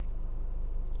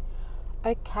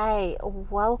Okay,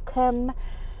 welcome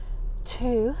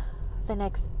to the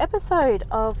next episode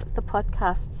of the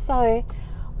podcast. So,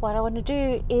 what I want to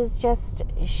do is just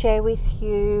share with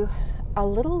you a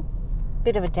little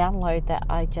bit of a download that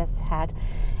I just had.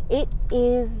 It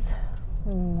is,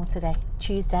 what's today?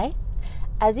 Tuesday.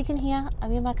 As you can hear,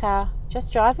 I'm in my car,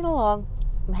 just driving along.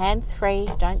 I'm hands free,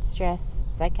 don't stress,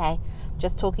 it's okay.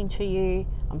 Just talking to you,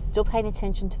 I'm still paying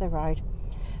attention to the road.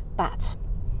 But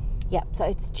so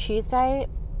it's Tuesday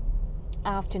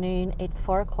afternoon, it's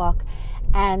 4 o'clock,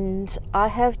 and I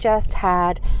have just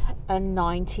had a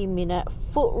 90-minute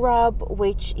foot rub,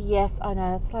 which, yes, I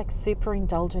know it's like super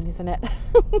indulgent, isn't it?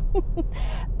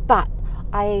 But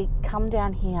I come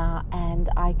down here and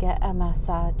I get a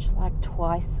massage like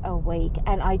twice a week,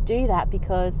 and I do that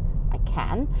because I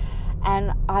can.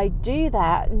 And I do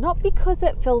that not because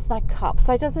it fills my cup.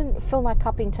 So it doesn't fill my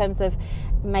cup in terms of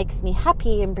makes me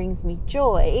happy and brings me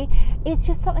joy. It's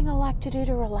just something I like to do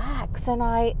to relax. And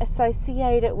I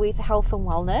associate it with health and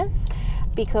wellness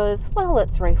because, well,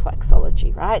 it's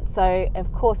reflexology, right? So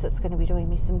of course it's going to be doing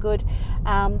me some good.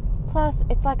 Plus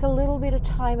it's like a little bit of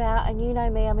time out, and you know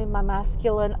me, I'm in my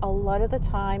masculine a lot of the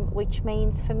time, which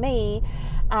means for me,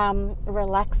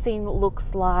 relaxing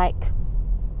looks like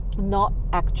not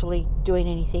actually doing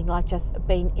anything, like just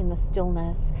being in the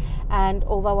stillness. And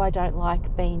although I don't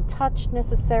like being touched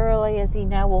necessarily, as you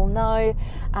now all know,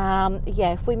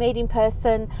 if we meet in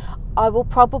person, I will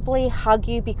probably hug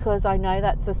you because I know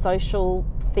that's the social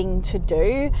thing to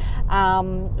do,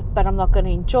 but I'm not going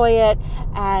to enjoy it.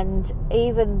 And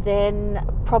even then,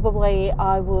 probably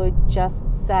I would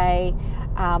just say,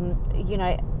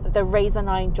 the reason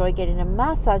I enjoy getting a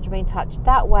massage, being touched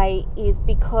that way, is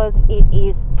because it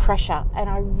is pressure, and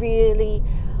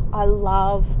I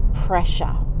love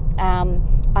pressure.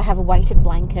 I have a weighted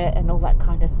blanket and all that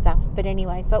kind of stuff. But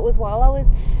anyway, so it was while I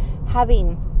was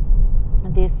having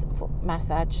this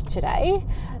massage today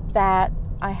that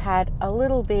I had a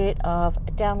little bit of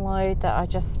a download that I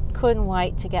just couldn't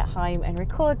wait to get home and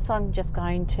record. So I'm just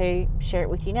going to share it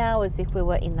with you now as if we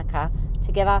were in the car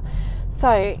together.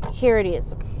 So here it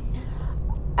is.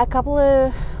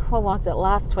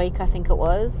 Last week I think it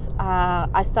was,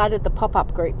 I started the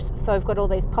pop-up groups. So I've got all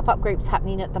these pop-up groups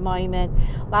happening at the moment.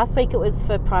 Last week it was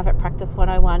for Private Practice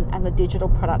 101 and the Digital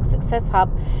Product Success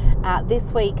Hub.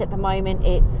 This week at the moment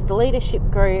it's the leadership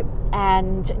group,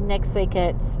 and next week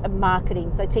it's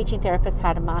marketing, so teaching therapists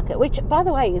how to market, which by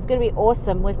the way is going to be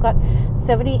awesome. We've got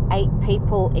 78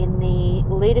 people in the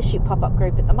leadership pop-up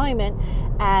group at the moment,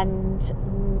 and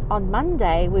on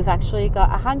Monday we've actually got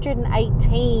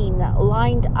 118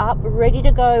 lined up, ready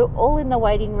to go, all in the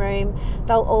waiting room.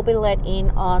 They'll all be let in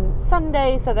on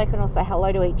Sunday so they can all say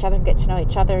hello to each other and get to know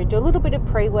each other and do a little bit of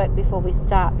pre-work before we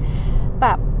start.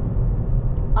 But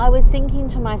I was thinking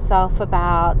to myself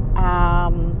about,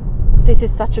 this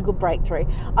is such a good breakthrough.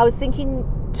 I was thinking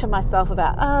to myself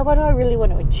about what do I really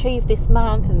want to achieve this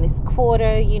month and this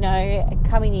quarter,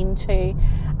 coming into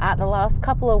the last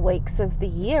couple of weeks of the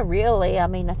year, really. I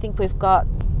mean, I think we've got,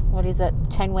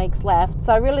 10 weeks left.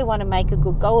 So I really want to make a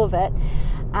good go of it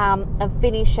and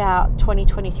finish out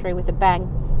 2023 with a bang.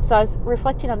 So I was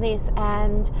reflecting on this,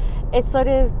 and it sort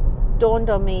of dawned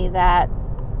on me that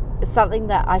something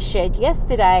that I shared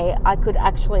yesterday I could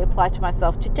actually apply to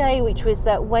myself today, which was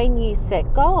that when you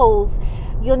set goals,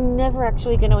 you're never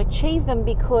actually going to achieve them,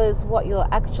 because what you're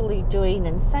actually doing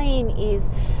and saying is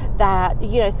that,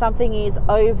 something is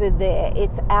over there,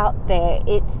 it's out there,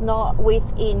 it's not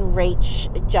within reach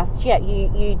just yet.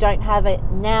 You don't have it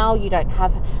now, you don't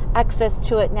have access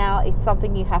to it now, it's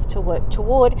something you have to work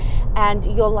toward. And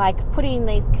you're like putting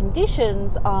these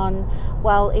conditions on,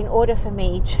 well, in order for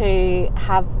me to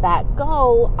have that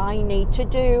goal, I need to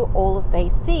do all of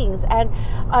these things. And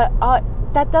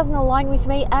that doesn't align with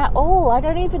me at all. I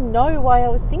don't even know why I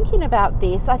was thinking about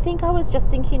this. I think I was just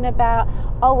thinking about,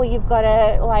 you've got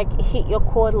to hit your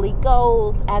quarterly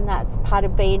goals, and that's part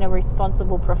of being a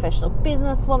responsible professional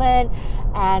businesswoman.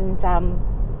 And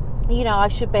I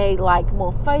should be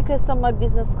more focused on my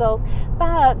business goals.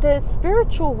 But the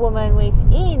spiritual woman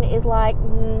within is like,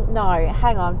 no,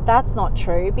 hang on, that's not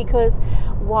true, because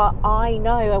what I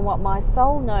know and what my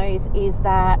soul knows is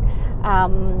that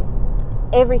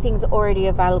everything's already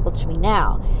available to me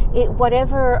now.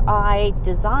 Whatever I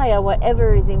desire,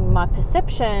 whatever is in my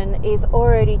perception, is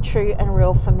already true and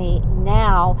real for me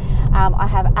now. I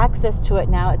have access to it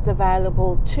now. It's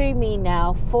available to me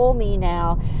now, for me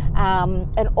now,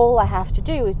 and all I have to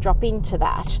do is drop into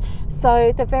that.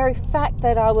 So the very fact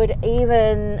that I would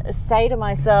even say to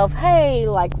myself, hey,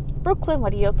 Brooklyn,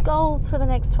 what are your goals for the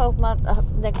next 12 months,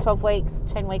 next 12 weeks,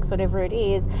 10 weeks, whatever it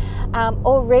is,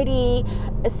 already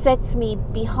sets me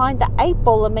behind the 8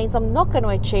 ball and means I'm not going to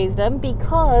achieve them,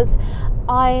 because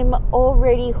I'm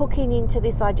already hooking into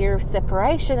this idea of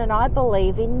separation, and I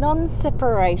believe in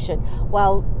non-separation.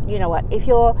 Well, you know what, if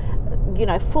you're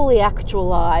fully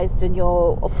actualized and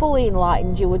you're fully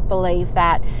enlightened, you would believe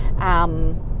that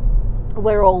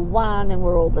we're all one and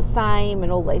we're all the same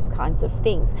and all these kinds of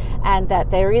things, and that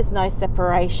there is no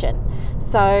separation.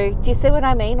 So do you see what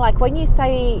I mean? Like, when you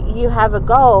say you have a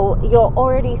goal, you're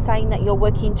already saying that you're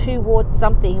working towards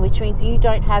something, which means you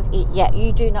don't have it yet.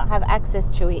 You do not have access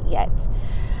to it yet.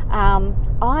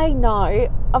 I know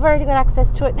I've already got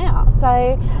access to it now.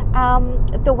 So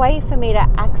the way for me to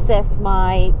access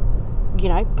my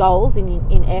goals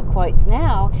in air quotes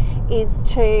now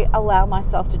is to allow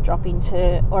myself to drop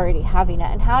into already having it.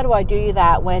 And how do I do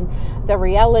that when the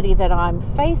reality that I'm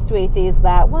faced with is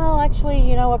that, well, actually,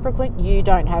 you know what, Brooklyn, you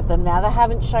don't have them now. They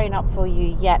haven't shown up for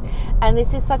you yet. And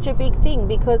this is such a big thing,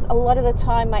 because a lot of the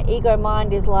time my ego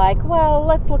mind is like, well,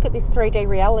 let's look at this 3D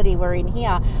reality we're in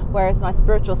here, whereas my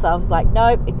spiritual self is like,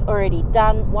 nope, it's already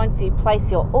done. Once you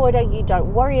place your order, you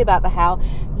don't worry about the how.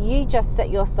 You just set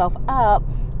yourself up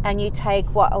and you take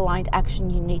what aligned action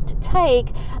you need to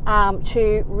take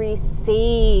to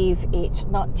receive it,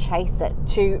 not chase it,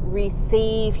 to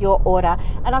receive your order.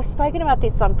 And I've spoken about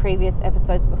this on previous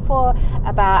episodes before,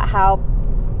 about how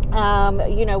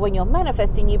when you're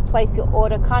manifesting, you place your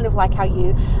order kind of like how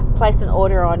you place an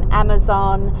order on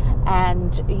Amazon,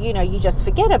 and you just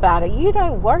forget about it. You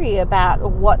don't worry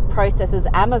about what processes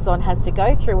Amazon has to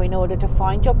go through in order to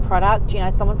find your product.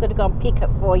 Someone's got to go and pick it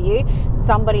for you.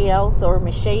 Somebody else or a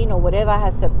machine or whatever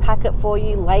has to pack it for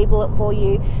you, label it for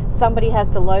you. Somebody has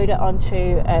to load it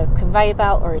onto a conveyor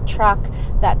belt or a truck.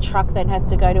 That truck then has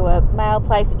to go to a mail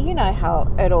place. You know how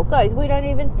it all goes. We don't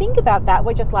even think about that.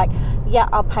 We're just like, yeah,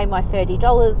 I'll pay my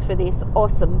 $30 for this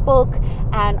awesome book,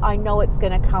 and I know it's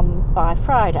going to come by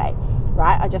Friday,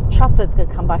 right? I just trust that it's going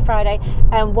to come by Friday.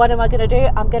 And what am I going to do?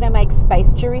 I'm going to make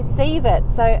space to receive it.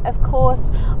 So of course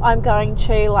I'm going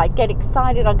to get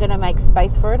excited. I'm going to make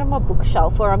space for it on my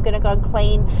bookshelf, or I'm going to go and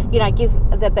clean, give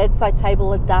the bedside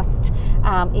table a dust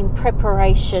in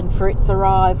preparation for its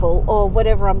arrival, or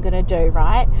whatever I'm going to do,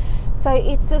 right? So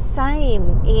it's the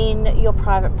same in your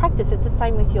private practice. It's the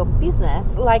same with your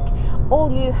business. All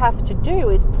you have to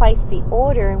do is place the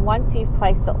order, and once you've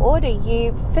placed the order,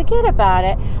 you forget about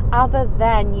it, other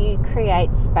than you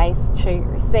create space to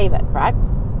receive it, right?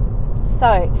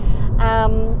 So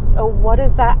what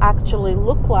does that actually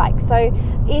look like? So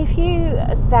if you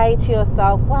say to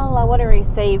yourself, well, I want to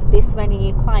receive this many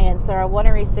new clients, or I want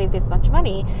to receive this much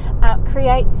money,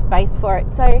 create space for it.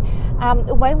 So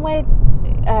when we're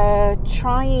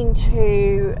trying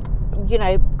to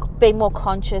be more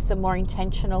conscious and more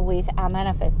intentional with our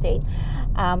manifesting,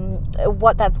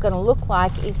 what that's going to look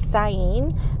like is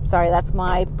saying, sorry, that's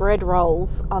my bread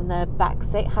rolls on the back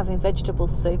seat, having vegetable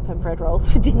soup and bread rolls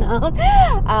for dinner.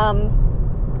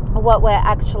 What we're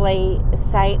actually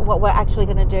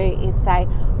going to do is say,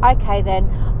 okay, then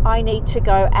I need to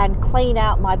go and clean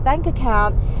out my bank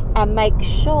account and make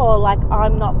sure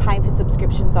I'm not paying for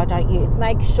subscriptions I don't use.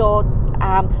 Make sure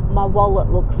my wallet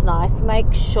looks nice.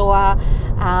 Make sure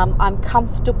I'm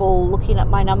comfortable looking at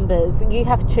my numbers. You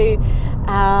have to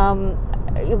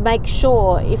make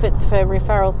sure, if it's for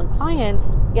referrals and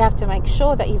clients, you have to make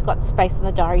sure that you've got space in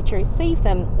the diary to receive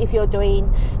them. If you're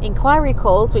doing inquiry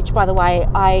calls, which by the way,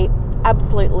 I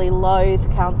absolutely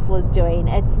loathe counselors doing.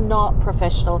 It's not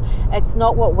professional. It's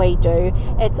not what we do.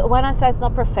 It's when I say it's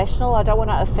not professional, I don't want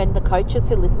to offend the coaches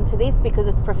who listen to this, because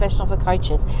it's professional for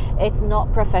coaches. It's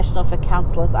not professional for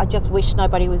counselors. I just wish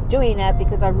nobody was doing it,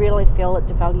 because I really feel it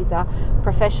devalues our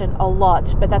profession a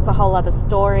lot. But that's a whole other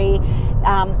story.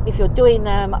 If you're doing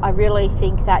them, I really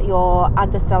think that you're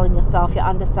underselling yourself. You're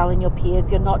underselling your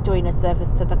peers. You're not doing a service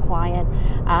to the client.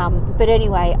 But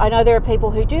anyway, I know there are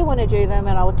people who do want to do them,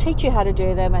 and I will teach you how to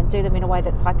do them and do them in a way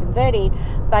that's high converting,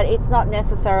 but it's not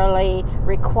necessarily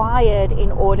required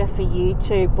in order for you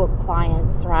to book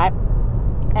clients, right?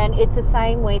 And it's the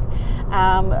same with,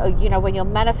 when you're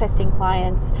manifesting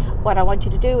clients, what I want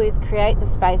you to do is create the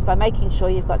space by making sure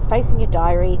you've got space in your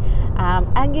diary,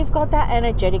 and you've got that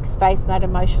energetic space and that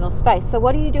emotional space. So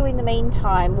what do you do in the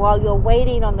meantime while you're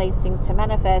waiting on these things to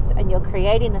manifest and you're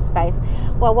creating the space?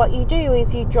 Well, what you do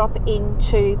is you drop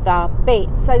into the beat.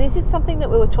 So this is something that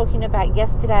we were talking about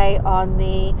yesterday on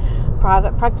the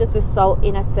Private Practice with Soul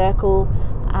Inner Circle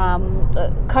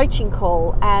coaching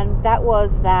call, and that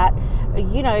was that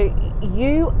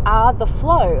you are the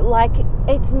flow.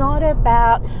 It's not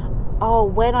about oh,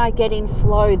 when I get in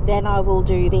flow, then I will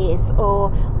do this,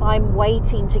 or I'm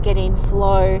waiting to get in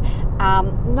flow.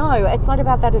 No, it's not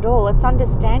about that at all. It's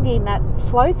understanding that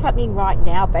flow's happening right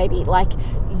now, baby. Like,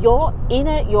 you're in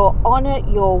it, you're on it,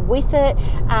 you're with it.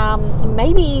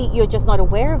 Maybe you're just not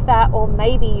aware of that, or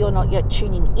maybe you're not yet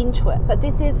tuning into it. But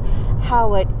this is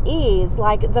how it is.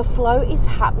 Like, the flow is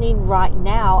happening right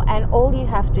now, and all you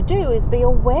have to do is be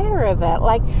aware of it.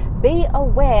 Like, be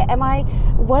aware.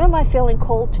 What am I feeling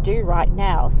called to do right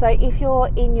now? So if you're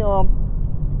in your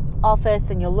office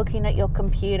and you're looking at your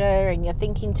computer and you're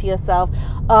thinking to yourself,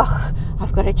 oh,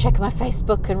 I've got to check my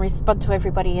Facebook and respond to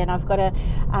everybody, and I've got to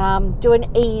do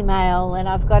an email, and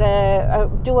I've got to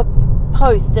do a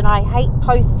post, and I hate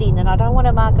posting, and I don't want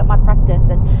to market my practice,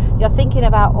 and you're thinking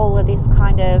about all of this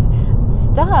kind of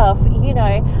stuff,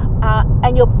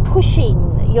 and you're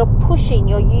pushing,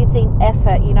 you're using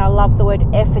effort. I love the word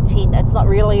efforting. It's not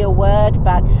really a word,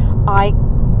 but I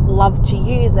love to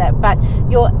use it. But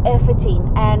you're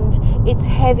efforting, and it's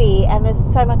heavy, and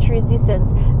there's so much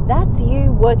resistance. That's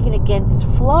you working against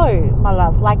flow, my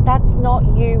love. Like, that's not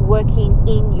you working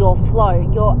in your flow.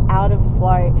 You're out of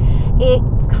flow.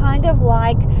 It's kind of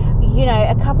like,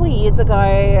 a couple of years ago,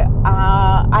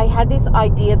 I had this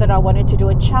idea that I wanted to do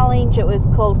a challenge. It was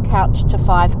called Couch to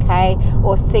 5K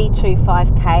or C2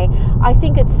 5K. I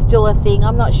think it's still a thing.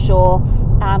 I'm not sure.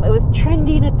 It was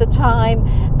trending at the time,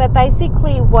 but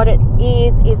basically what it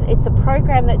is it's a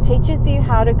program that teaches you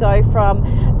how to go from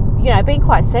being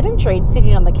quite sedentary and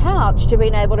sitting on the couch to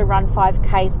being able to run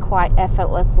 5Ks quite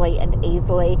effortlessly and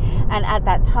easily. And at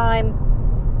that time,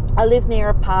 I lived near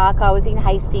a park. I was in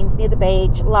Hastings near the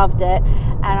beach, loved it,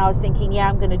 and I was thinking,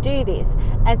 I'm going to do this.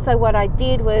 And so what I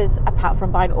did was, apart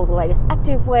from buying all the latest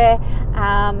activewear,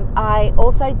 I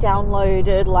also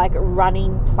downloaded like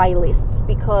running playlists,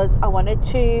 because I wanted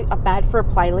to. I'm bad for a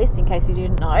playlist, in case you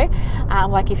didn't know.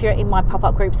 Like, if you're in my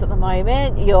pop-up groups at the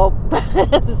moment, you're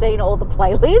seeing all the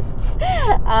playlists.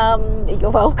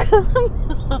 You're welcome.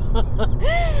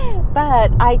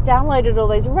 But I downloaded all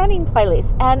those running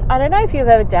playlists, and I don't know if you've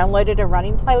ever downloaded a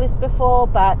running playlist before,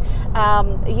 but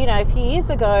a few years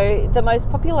ago, the most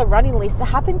popular running lists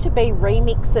happened to be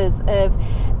remixes of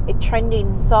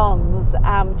trending songs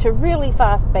to really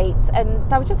fast beats, and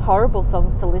they were just horrible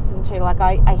songs to listen to. Like,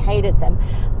 I hated them.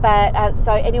 But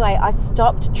so anyway, I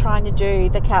stopped trying to do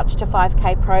the Couch to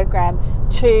 5K program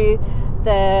to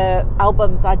the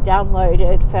albums I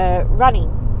downloaded for running.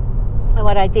 And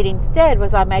what I did instead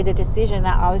was I made the decision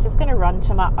that I was just going to run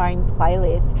to my own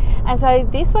playlist. And so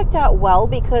this worked out well,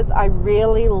 because I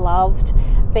really loved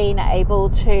being able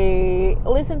to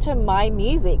listen to my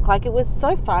music. Like, it was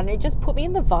so fun. It just put me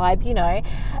in the vibe,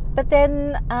 But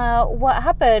then what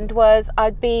happened was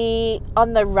I'd be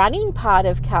on the running part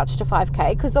of Couch to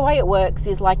 5K, because the way it works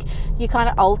is like you kind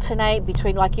of alternate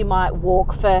between, like, you might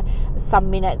walk for some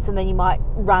minutes, and then you might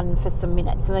run for some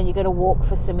minutes, and then you're going to walk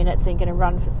for some minutes, and you're going to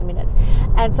run for some minutes.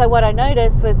 And so what I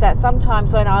noticed was that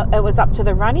sometimes when it was up to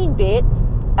the running bit,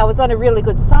 I was on a really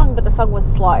good song, but the song was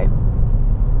slow,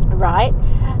 right?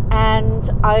 And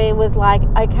I was like,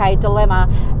 okay, dilemma.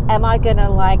 Am I going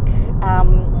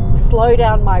to slow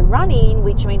down my running,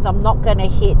 which means I'm not going to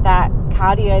hit that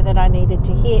cardio that I needed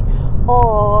to hit,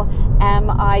 or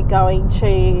am I going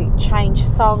to change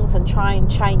songs and try and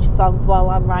change songs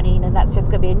while I'm running, and that's just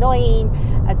going to be annoying,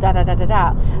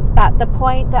 But the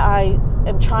point that I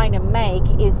am trying to make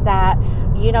is that,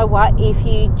 you know what, if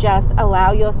you just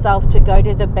allow yourself to go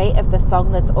to the beat of the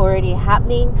song that's already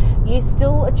happening, you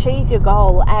still achieve your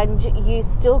goal, and you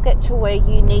still get to where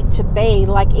you need to be.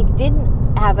 Like, it didn't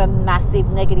have a massive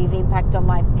negative impact on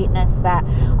my fitness that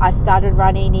I started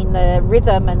running in the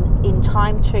rhythm and in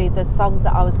time to the songs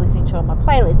that I was listening to on my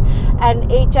playlist. And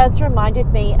it just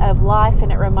reminded me of life,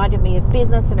 and it reminded me of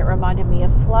business, and it reminded me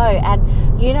of flow.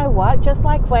 And you know what, just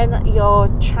like when you're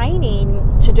training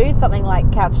to do something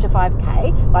like Couch to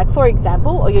 5K, like for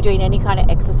example, or you're doing any kind of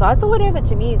exercise or whatever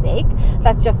to music,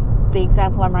 that's just the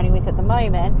example I'm running with at the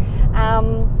moment,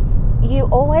 you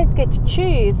always get to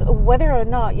choose whether or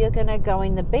not you're going to go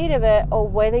in the beat of it, or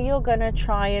whether you're going to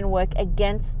try and work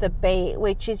against the beat,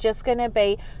 which is just going to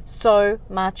be so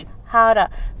much harder.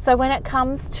 So when it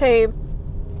comes to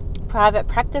private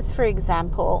practice, for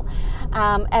example,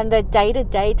 and the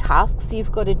day-to-day tasks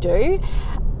you've got to do,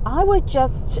 I would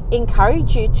just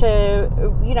encourage you to,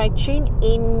 tune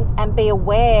in and be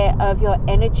aware of your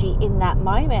energy in that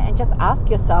moment, and just ask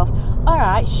yourself, all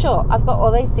right, sure, I've got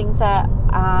all these things that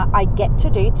I get to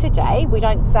do today. We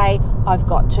don't say I've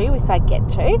got to, we say get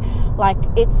to. Like,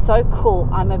 it's so cool.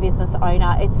 I'm a business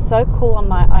owner. It's so cool. I'm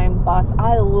my own boss.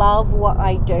 I love what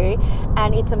I do.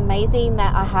 And it's amazing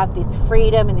that I have this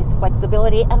freedom and this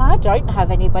flexibility. And I don't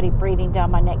have anybody breathing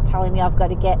down my neck telling me I've got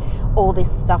to get all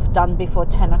this stuff done before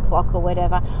 10 o'clock or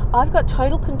whatever. I've got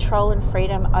total control and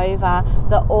freedom over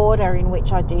the order in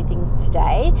which I do things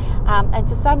today. And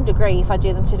to some degree, if I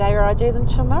do them today or I do them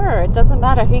tomorrow, it doesn't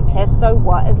matter. Who cares? So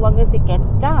what? As long as it gets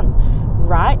done,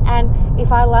 right? And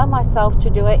if I allow myself to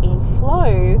do it in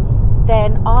flow,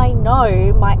 then I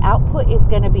know my output is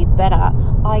going to be better.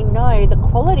 I know the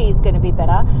quality is going to be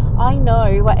better. I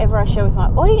know whatever I share with my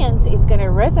audience is going to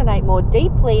resonate more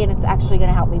deeply, and it's actually going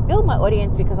to help me build my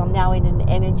audience because I'm now in an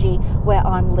energy where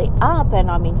I'm lit up and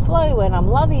I'm in flow and I'm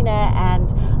loving it,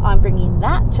 and I'm bringing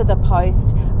that to the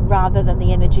post rather than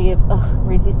the energy of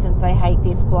resistance, I hate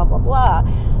this, blah, blah, blah.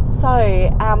 So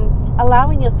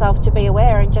allowing yourself to be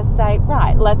aware and just say,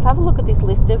 right, let's have a look at this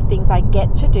list of things I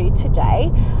get to do today.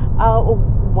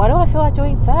 What do I feel like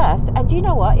doing first? And do you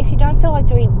know what? If you don't feel like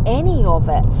doing any of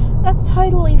it, that's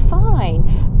totally fine.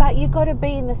 But you've got to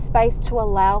be in the space to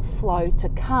allow flow to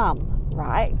come,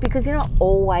 right? Because you're not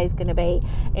always going to be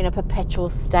in a perpetual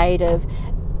state of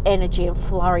energy and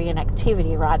flurry and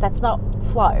activity, right? That's not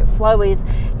flow. Flow is,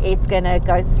 it's going to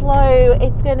go slow,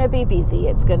 it's going to be busy,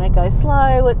 it's going to go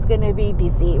slow, it's going to be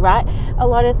busy, right? A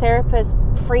lot of therapists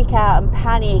freak out and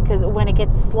panic because when it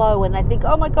gets slow and they think,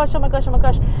 oh my gosh,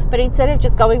 but instead of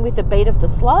just going with the beat of the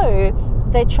slow,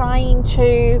 they're trying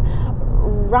to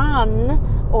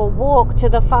run or walk to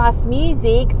the fast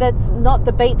music that's not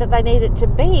the beat that they need it to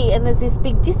be, and there's this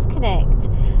big disconnect.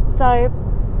 So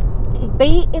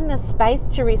be in the space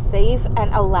to receive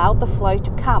and allow the flow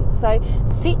to come. So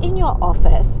sit in your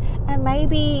office and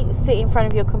maybe sit in front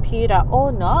of your computer,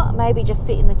 or not, maybe just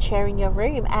sit in the chair in your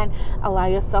room and allow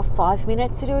yourself 5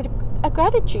 minutes to do a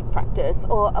gratitude practice,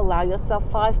 or allow yourself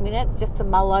 5 minutes just to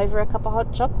mull over a cup of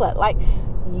hot chocolate. Like,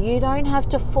 you don't have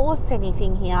to force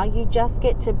anything here. You just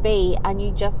get to be, and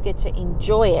you just get to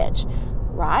enjoy it,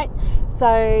 right?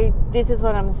 So this is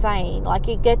what I'm saying. Like,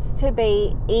 it gets to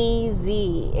be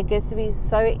easy. It gets to be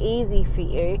so easy for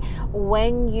you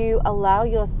when you allow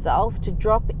yourself to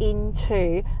drop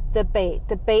into the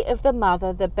beat of the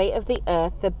mother, the beat of the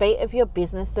earth, the beat of your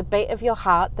business, the beat of your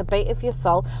heart, the beat of your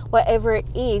soul, whatever it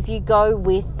is, you go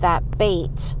with that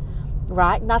beat,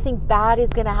 right? Nothing bad is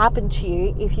going to happen to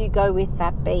you if you go with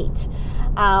that beat.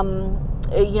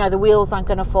 The wheels aren't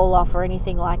going to fall off or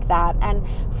anything like that. And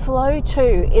flow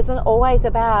too isn't always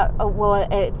about,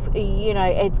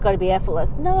 it's got to be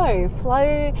effortless. No,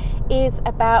 flow is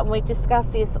about, and we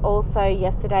discussed this also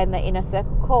yesterday in the Inner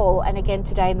Circle call, and again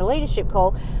today in the leadership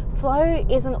call, flow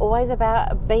isn't always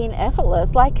about being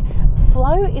effortless. Like,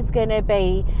 flow is there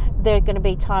are going to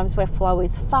be times where flow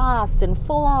is fast and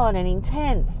full on and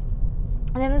intense.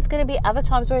 And then there's going to be other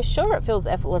times where, sure, it feels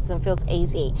effortless and feels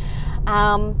easy.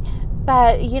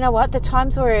 But you know what? The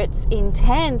times where it's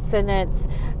intense and it's,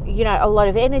 a lot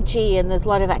of energy and there's a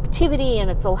lot of activity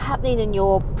and it's all happening and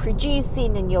you're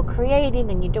producing and you're creating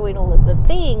and you're doing all of the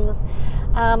things,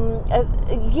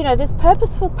 there's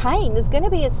purposeful pain. There's going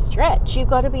to be a stretch. You've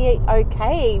got to be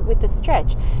okay with the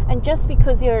stretch. And just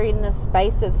because you're in the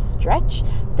space of stretch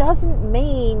doesn't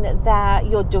mean that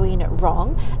you're doing it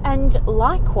wrong. And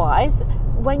likewise,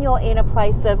 when you're in a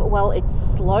place of, well, it's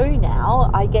slow now,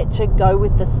 I get to go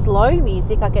with the slow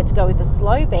music, I get to go with the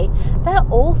slow beat, that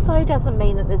also doesn't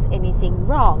mean that there's anything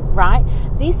wrong, right?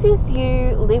 This is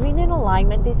you living in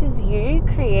alignment. This is you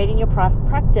creating your private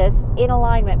practice in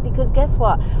alignment, because guess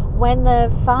what? When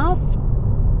the fast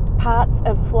parts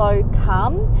of flow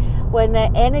come, when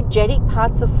the energetic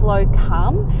parts of flow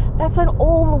come, that's when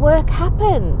all the work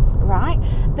happens, right?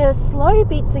 The slow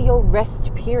bits are your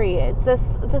rest periods. The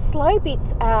slow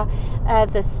bits are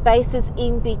the spaces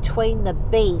in between the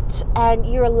beat, and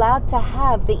you're allowed to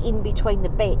have the in between the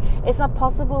beat. It's not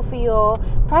possible for your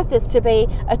practice to be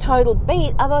a total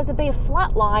beat, otherwise it'd be a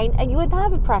flat line and you wouldn't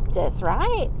have a practice,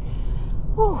 right?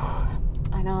 Whew.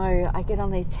 I know I get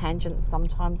on these tangents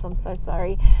sometimes, I'm so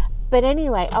sorry. But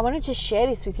anyway, I wanted to share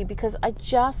this with you because I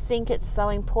just think it's so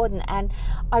important. And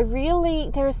there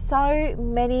are so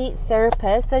many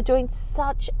therapists that are doing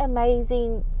such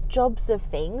amazing jobs of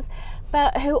things,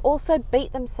 but who also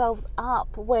beat themselves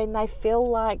up when they feel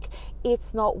like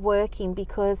it's not working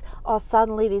because,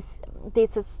 suddenly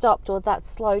this has stopped or that's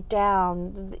slowed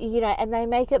down, and they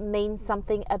make it mean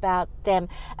something about them.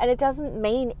 And it doesn't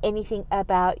mean anything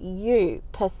about you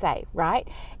per se, right?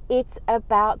 It's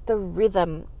about the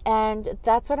rhythm. And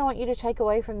that's what I want you to take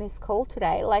away from this call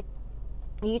today. Like,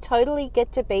 You totally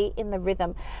get to be in the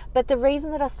rhythm. But the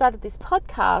reason that I started this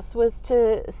podcast was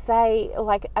to say,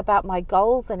 like, about my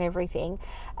goals and everything,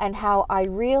 and how I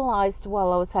realized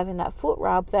while I was having that foot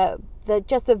rub that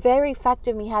just the very fact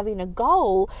of me having a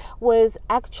goal was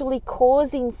actually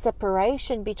causing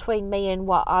separation between me and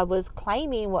what I was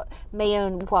claiming, what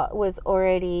is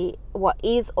already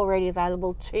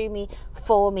available to me,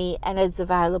 for me, and is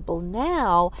available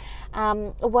now.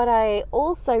 What I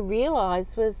also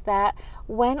realized was that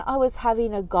when I was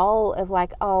having a goal of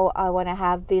like, oh, I want to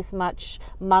have this much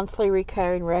monthly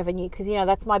recurring revenue, because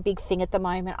that's my big thing at the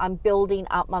moment. I'm building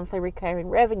up monthly recurring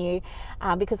revenue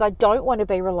because I don't want to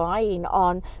be relying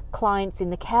on clients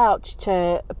in the couch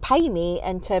to pay me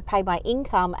and to pay my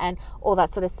income and all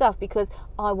that sort of stuff, because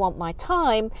I want my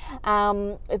time.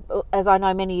 As I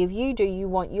know many of you do, you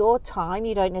want your time.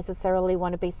 You don't necessarily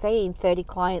want to be seeing 30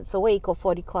 clients a week or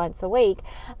 40 clients a week.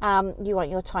 You want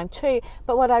your time too.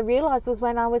 But what I realized was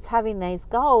when I was having these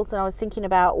goals and I was thinking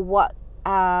about what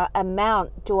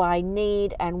amount do I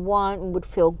need and want and would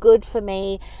feel good for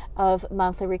me of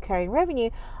monthly recurring revenue,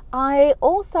 I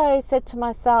also said to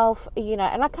myself, and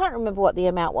I can't remember what the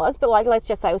amount was, but like, let's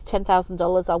just say it was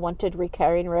 $10,000 I wanted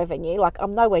recurring revenue. Like,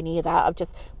 I'm nowhere near that. I've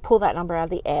just pulled that number out of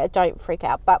the air. Don't freak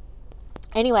out. But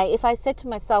anyway, if I said to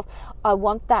myself, I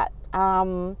want that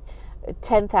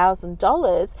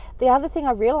 $10,000, the other thing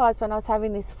I realized when I was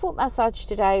having this foot massage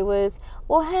today was,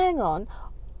 well, hang on,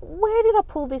 where did I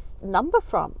pull this number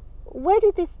from? Where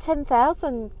did this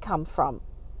 10,000 come from?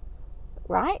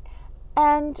 Right?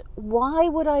 And why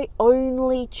would I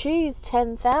only choose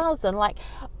 10,000? Like,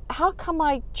 how come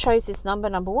I chose this number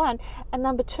one? And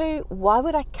number two, why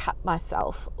would I cap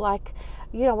myself? Like,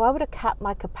 why would I cap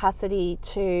my capacity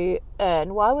to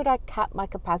earn? Why would I cap my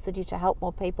capacity to help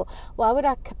more people? Why would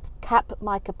I cap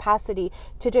my capacity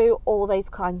to do all these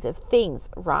kinds of things,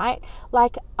 right?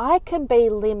 Like, I can be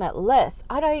limitless.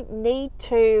 I don't need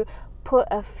to put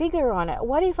a figure on it.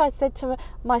 What if I said to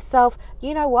myself,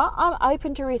 you know what, I'm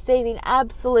open to receiving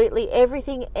absolutely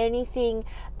everything, anything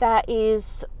that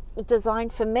is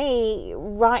designed for me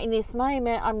right in this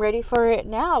moment. I'm ready for it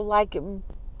now. Like,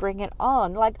 bring it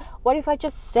on. Like, what if I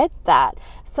just said that?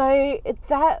 So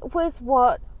that was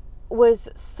what was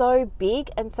so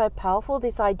big and so powerful,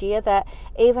 this idea that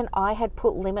even I had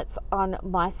put limits on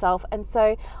myself. And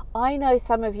so I know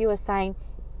some of you are saying,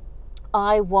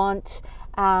 I want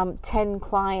 10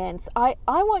 clients. I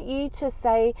want you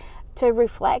to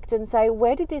reflect and say,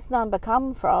 where did this number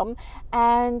come from?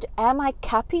 And am I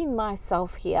capping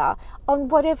myself here on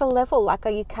whatever level? Like,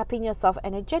 are you capping yourself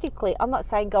energetically? I'm not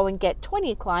saying go and get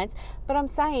 20 clients, but I'm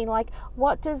saying, like,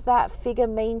 what does that figure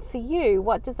mean for you?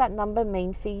 What does that number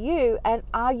mean for you? And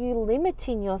are you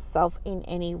limiting yourself in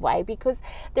any way? Because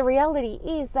the reality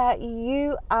is that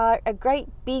you are a great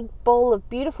big ball of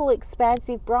beautiful,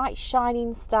 expansive, bright,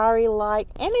 shining, starry light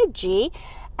energy.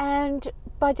 And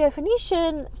by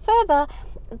definition, further,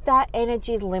 that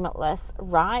energy is limitless,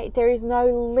 right? There is no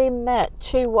limit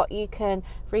to what you can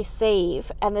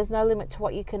receive, and there's no limit to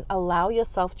what you can allow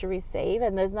yourself to receive,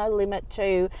 and there's no limit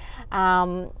to,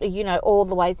 all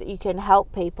the ways that you can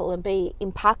help people and be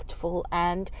impactful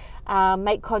and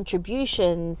make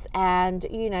contributions and,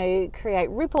 create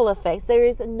ripple effects. There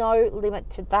is no limit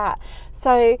to that.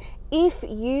 So if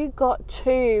you got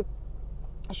to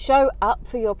show up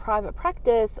for your private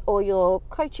practice or your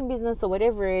coaching business or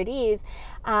whatever it is,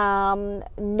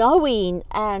 knowing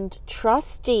and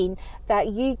trusting that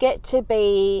you get to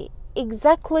be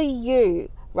exactly you,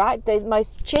 right? The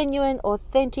most genuine,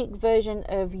 authentic version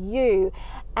of you.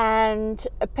 And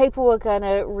people are going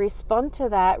to respond to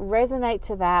that, resonate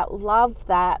to that, love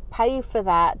that, pay for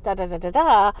that,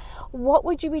 What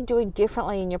would you be doing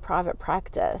differently in your private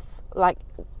practice? Like,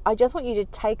 I just want you to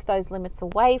take those limits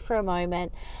away for a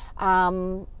moment.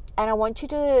 And I want you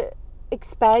to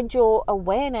expand your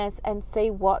awareness and see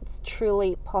what's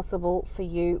truly possible for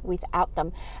you without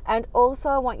them. And also,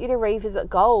 I want you to revisit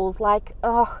goals. Like,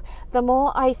 the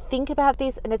more I think about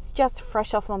this, and it's just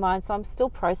fresh off my mind, so I'm still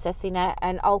processing it,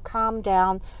 and I'll calm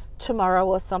down tomorrow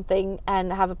or something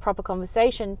and have a proper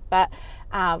conversation. But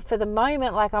for the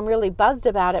moment, like, I'm really buzzed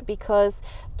about it, because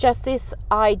just this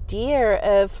idea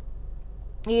of,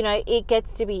 it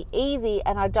gets to be easy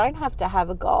and I don't have to have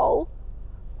a goal.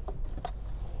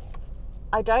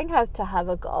 And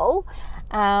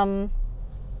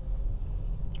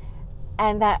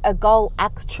that a goal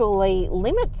actually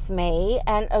limits me,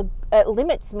 and it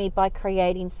limits me by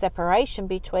creating separation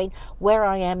between where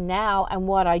I am now and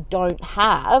what I don't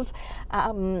have.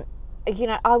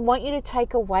 I want you to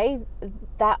take away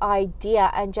that idea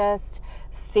and just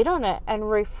sit on it and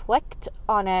reflect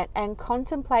on it and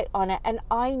contemplate on it. And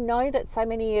I know that so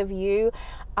many of you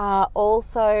are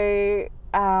also,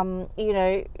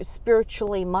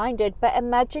 spiritually minded, but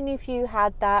imagine if you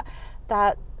had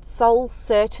that soul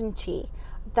certainty,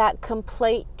 that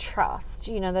complete trust.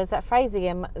 There's that phrase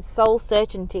again, soul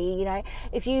certainty.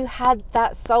 If you had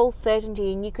that soul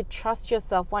certainty and you could trust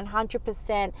yourself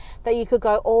 100%, that you could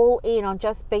go all in on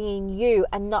just being you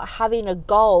and not having a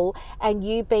goal, and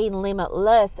you being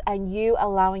limitless, and you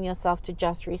allowing yourself to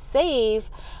just receive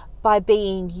by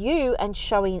being you and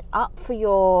showing up for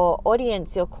your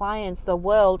audience, your clients, the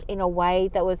world in a way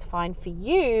that was fine for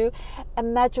you,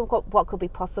 imagine what could be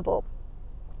possible.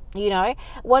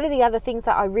 One of the other things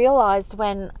that I realized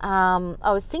when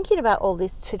I was thinking about all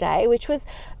this today, which was,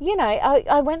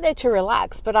 I went there to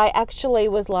relax, but I actually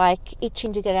was like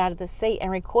itching to get out of the seat and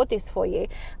record this for you.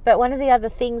 But one of the other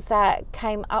things that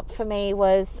came up for me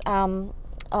was,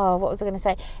 what was I going to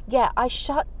say? Yeah, I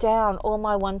shut down all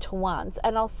my one-to-ones,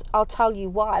 and I'll tell you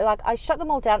why. Like, I shut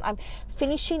them all down. I'm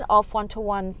finishing off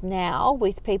one-to-ones now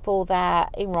with people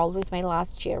that enrolled with me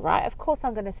last year, right? Of course,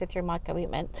 I'm going to sit through my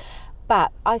commitment.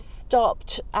 But I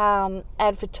stopped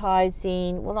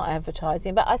advertising, well, not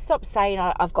advertising, but I stopped saying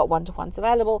I've got one-to-ones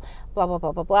available, blah, blah,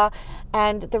 blah, blah, blah.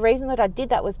 And the reason that I did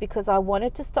that was because I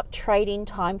wanted to stop trading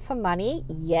time for money.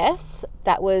 Yes,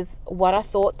 that was what I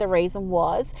thought the reason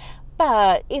was.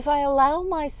 But if I allow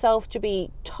myself to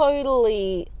be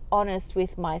totally honest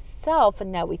with myself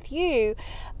and now with you,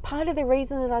 part of the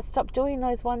reason that I stopped doing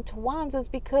those one-to-ones was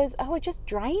because I was just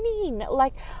draining.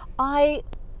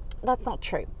 That's not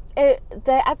true.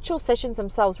 The actual sessions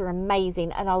themselves were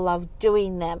amazing and I loved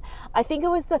doing them. I think it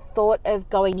was the thought of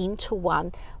going into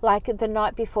one, like the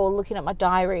night before, looking at my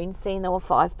diary and seeing there were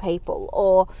 5 people,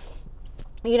 or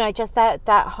just that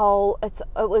whole, it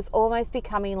was almost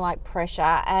becoming like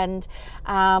pressure, and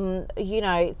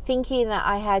thinking that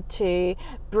I had to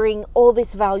bring all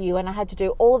this value and I had to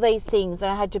do all these things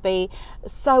and I had to be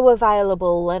so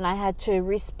available and I had to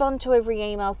respond to every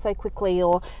email so quickly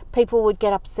or people would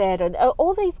get upset, and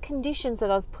all these conditions that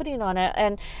I was putting on it,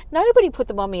 and nobody put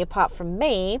them on me apart from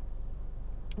me.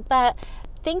 But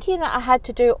thinking that I had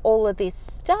to do all of this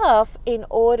stuff in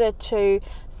order to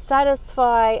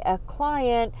satisfy a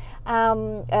client,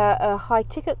 a high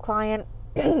ticket client,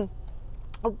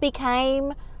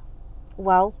 became,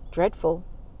 well, dreadful,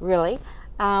 really.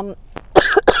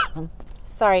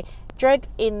 Sorry, dread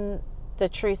in the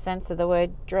true sense of the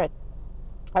word dread.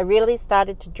 I really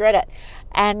started to dread it.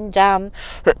 And,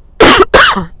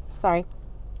 sorry,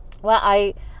 what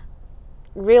I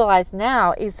realize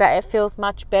now is that it feels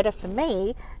much better for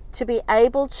me to be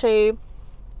able to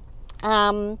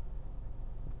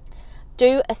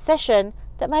do a session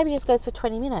that maybe just goes for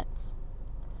 20 minutes.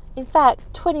 In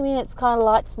fact, 20 minutes kind of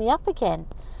lights me up again.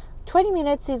 20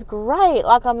 minutes is great.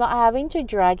 Like, I'm not having to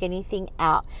drag anything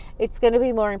out. It's going to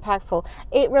be more impactful.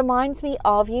 It reminds me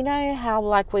of, how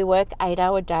like we work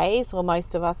 8-hour days, well,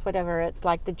 most of us, whatever, it's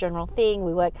like the general thing.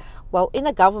 We work, well, in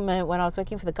the government, when I was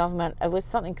working for the government, it was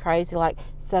something crazy like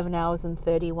 7 hours and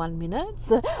 31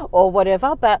 minutes or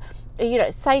whatever. But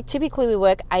say typically we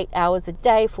work 8 hours a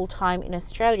day full time in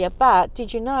Australia. But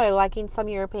did you know, like in some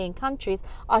European countries,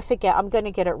 I forget, I'm going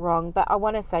to get it wrong, but I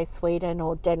want to say Sweden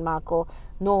or Denmark or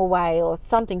Norway or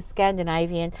something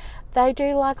Scandinavian, they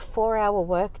do like 4-hour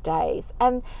work days.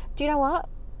 And do you know what?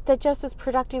 They're just as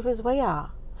productive as we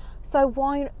are. So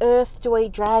why on earth do we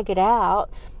drag it out?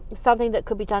 Something that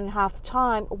could be done in half the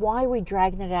time, why are we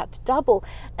dragging it out to double?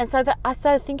 And so that I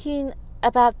started thinking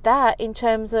about that in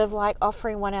terms of like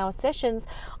offering 1-hour sessions.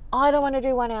 I don't want to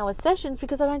do 1-hour sessions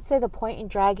because I don't see the point in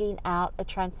dragging out a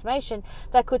transformation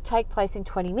that could take place in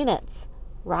 20 minutes,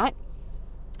 right?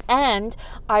 And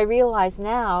I realize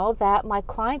now that my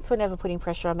clients were never putting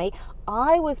pressure on me.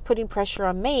 I was putting pressure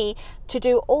on me to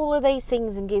do all of these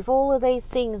things and give all of these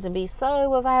things and be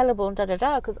so available and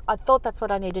because I thought that's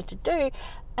what I needed to do.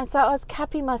 And so I was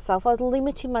capping myself, I was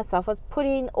limiting myself, I was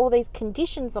putting all these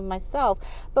conditions on myself.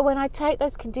 But when I take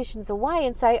those conditions away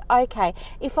and say, okay,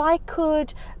 if I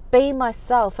could be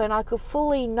myself and I could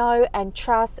fully know and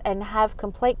trust and have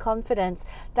complete confidence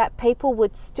that people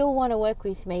would still want to work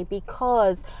with me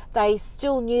because they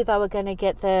still knew they were going to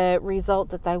get the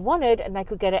result that they wanted, and they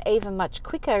could get it even much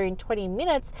quicker in 20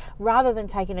 minutes rather than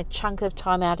taking a chunk of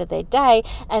time out of their day,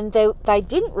 and they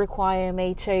didn't require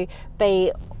me to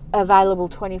be available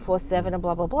 24/7 and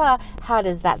blah blah blah. How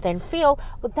does that then feel?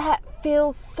 Well, that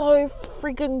feels so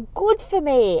friggin' good for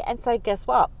me. And so guess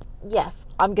what? yes,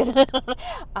 I'm gonna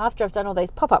after I've done all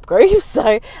these pop-up groups,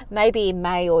 so maybe in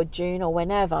May or June or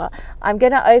whenever, I'm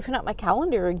gonna open up my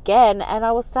calendar again, and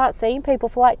I will start seeing people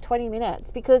for like 20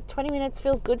 minutes, because 20 minutes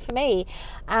feels good for me,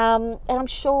 and I'm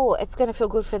sure it's gonna feel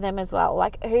good for them as well.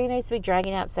 Like, who needs to be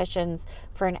dragging out sessions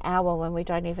for an hour when we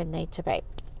don't even need to be,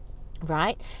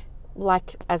 right?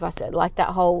 Like, as I said, like that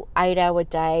whole 8-hour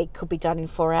day could be done in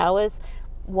 4 hours.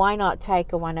 Why not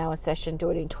take a 1 hour session, do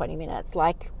it in 20 minutes?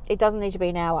 Like, it doesn't need to be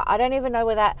an hour. I don't even know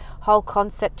where that whole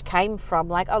concept came from.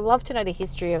 Like, I'd love to know the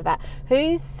history of that.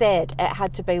 Who said it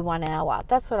had to be 1 hour?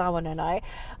 That's what I want to know.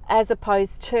 As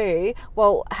opposed to,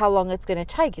 well, how long it's going to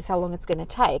take is how long it's going to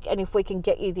take. And if we can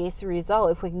get you this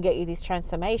result, if we can get you this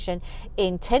transformation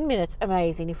in 10 minutes,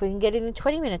 amazing. If we can get it in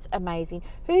 20 minutes, amazing.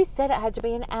 Who said it had to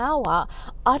be an hour?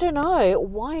 I don't know.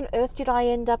 Why on earth did I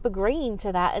end up agreeing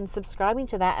to that and subscribing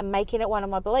to that and making it one of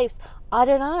my beliefs? I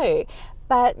don't know.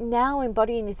 But now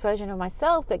embodying this version of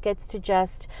myself that gets to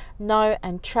just know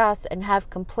and trust and have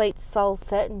complete soul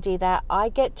certainty that I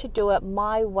get to do it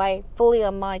my way, fully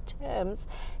on my terms.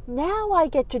 Now I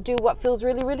get to do what feels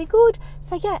really, really good.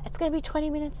 So yeah, it's going to be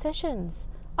 20-minute sessions.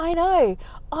 I know.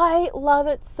 I love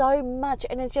it so much.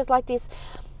 And it's just like this,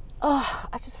 oh,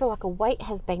 I just feel like a weight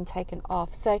has been taken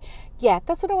off. So yeah,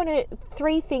 that's what I want to,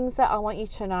 3 things that I want you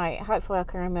to know. Hopefully I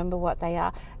can remember what they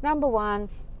are. Number 1,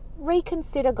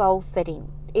 reconsider goal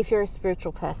setting, if you're a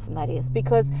spiritual person, that is,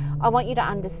 because I want you to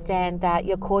understand that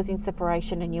you're causing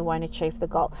separation and you won't achieve the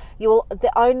goal.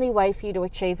 The only way for you to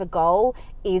achieve a goal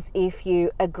is if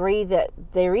you agree that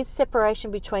there is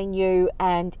separation between you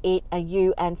and it,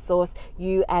 you and source,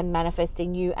 you and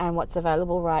manifesting, you and what's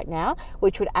available right now,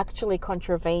 which would actually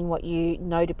contravene what you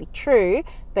know to be true.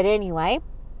 But anyway,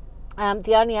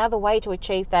 the only other way to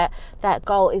achieve that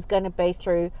goal is going to be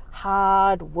through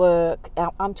hard work.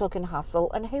 I'm talking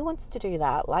hustle. And who wants to do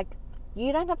that? Like,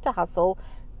 you don't have to hustle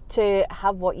to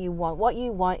have what you want. What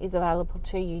you want is available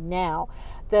to you now.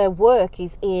 The work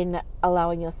is in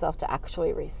allowing yourself to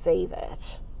actually receive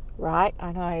it, right?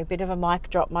 I know, a bit of a mic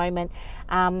drop moment.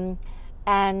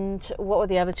 And what were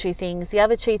the other 2 things? The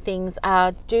other 2 things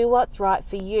are, do what's right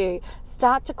for you.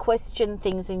 Start to question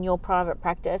things in your private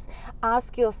practice.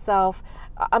 Ask yourself,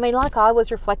 I mean, like I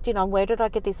was reflecting on, where did I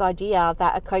get this idea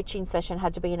that a coaching session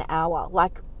had to be an hour?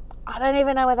 Like, I don't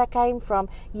even know where that came from.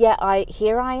 Yeah,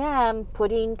 here I am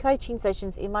putting coaching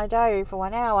sessions in my diary for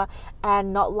 1 hour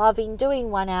and not loving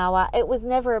doing 1 hour. It was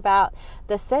never about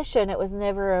the session. It was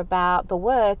never about the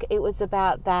work. It was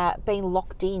about that being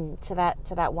locked in to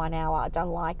that 1 hour. I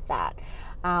don't like that.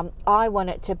 I want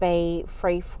it to be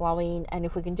free flowing, and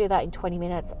if we can do that in 20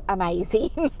 minutes,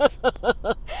 amazing.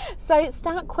 So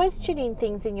start questioning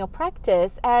things in your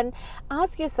practice and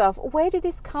ask yourself, where did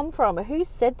this come from? Who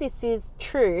said this is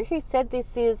true? Who said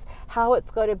this is how it's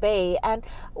got to be? And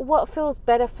what feels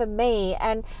better for me?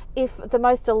 And if the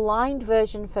most aligned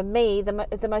version for me,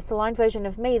 the most aligned version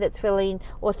of me that's feeling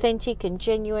authentic and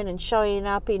genuine and showing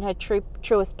up in her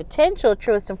truest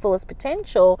and fullest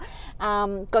potential,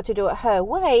 got to do it her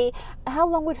way, how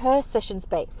long would her sessions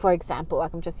be, for example?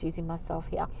 Like, I'm just using myself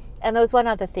here. And there was one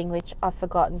other thing which I've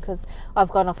forgotten because I've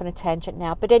gone off on a tangent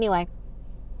now. But anyway,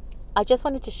 I just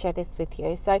wanted to share this with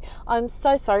you. So I'm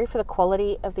so sorry for the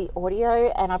quality of the audio,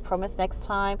 and I promise next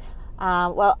time,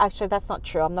 well, actually, that's not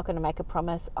true. I'm not going to make a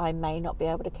promise I may not be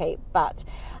able to keep. But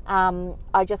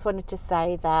I just wanted to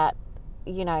say that,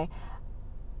 you know,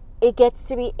 it gets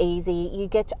to be easy.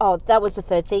 That was the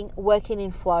 3rd thing, working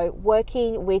in flow,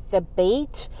 working with the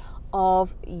beat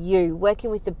of you,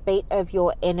 working with the beat of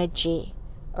your energy.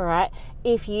 All right.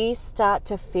 If you start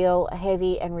to feel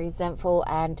heavy and resentful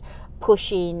and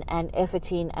pushing and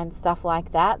efforting and stuff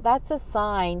like that, that's a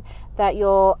sign that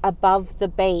you're above the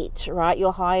beat, right?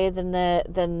 You're higher than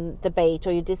the beat,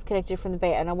 or you're disconnected from the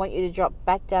beat. And I want you to drop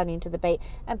back down into the beat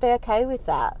and be okay with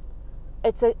that.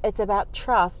 It's about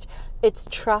trust. It's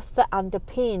trust that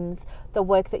underpins the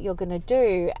work that you're going to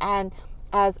do. And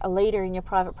as a leader in your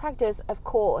private practice, of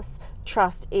course,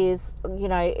 trust is,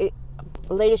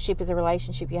 leadership is a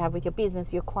relationship you have with your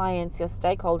business, your clients, your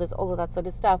stakeholders, all of that sort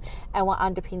of stuff. And what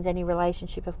underpins any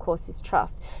relationship, of course, is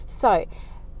trust. So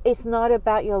it's not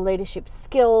about your leadership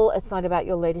skill. It's not about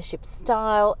your leadership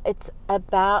style. It's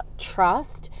about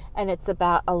trust, and it's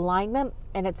about alignment,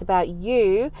 and it's about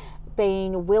you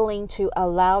being willing to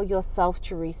allow yourself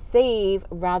to receive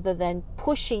rather than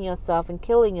pushing yourself and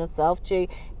killing yourself to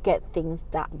get things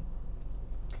done.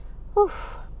 Whew.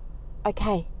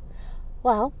 Okay.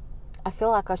 Well, I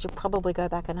feel like I should probably go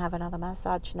back and have another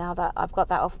massage now that I've got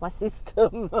that off my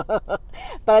system. But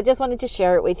I just wanted to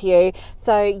share it with you.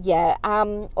 So yeah,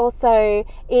 also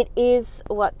it is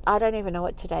I don't even know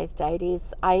what today's date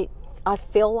is. I I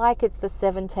feel like it's the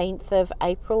 17th of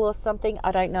April or something.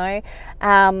 I don't know.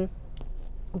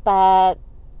 But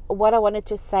what I wanted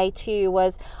to say to you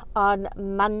was on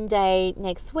Monday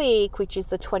next week, which is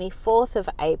the 24th of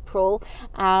April,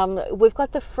 we've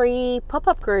got the free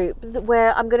pop-up group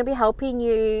where I'm going to be helping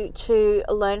you to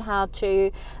learn how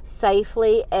to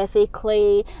safely,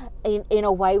 ethically, in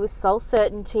a way with soul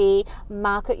certainty,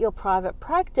 market your private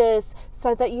practice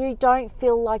so that you don't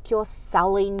feel like you're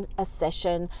selling a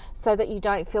session, so that you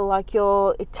don't feel like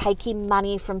you're taking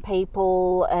money from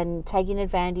people and taking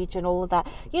advantage and all of that.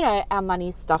 You know, our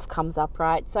money stuff comes up,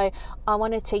 right? So I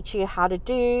want to teach you how to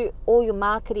do all your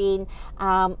marketing,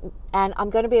 and I'm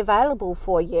going to be available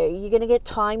for you. You're going to get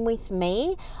time with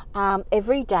me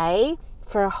every day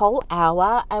for a whole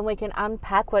hour, and we can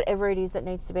unpack whatever it is that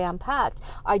needs to be unpacked.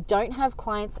 I don't have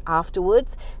clients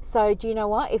afterwards, so do you know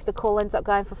what? If the call ends up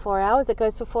going for 4 hours, it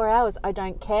goes for 4 hours. I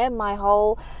don't care. My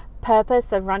whole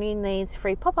purpose of running these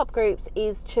free pop-up groups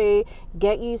is to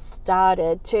get you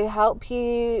started, to help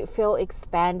you feel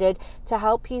expanded, to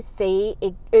help you see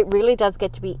it really does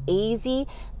get to be easy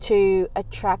to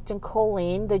attract and call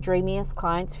in the dreamiest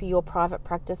clients for your private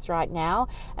practice right now.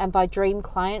 And by dream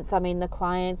clients, I mean the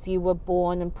clients you were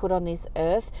born and put on this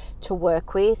earth to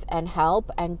work with and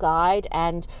help and guide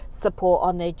and support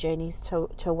on their journeys to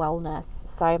wellness.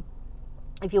 So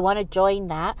if you want to join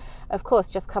that, of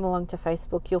course, just come along to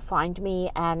Facebook. You'll find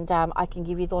me, and I can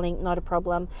give you the link, not a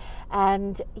problem.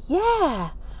 And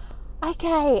yeah,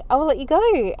 okay, I will let you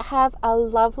go. Have a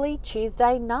lovely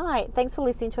Tuesday night. Thanks for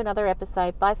listening to another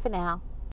episode. Bye for now.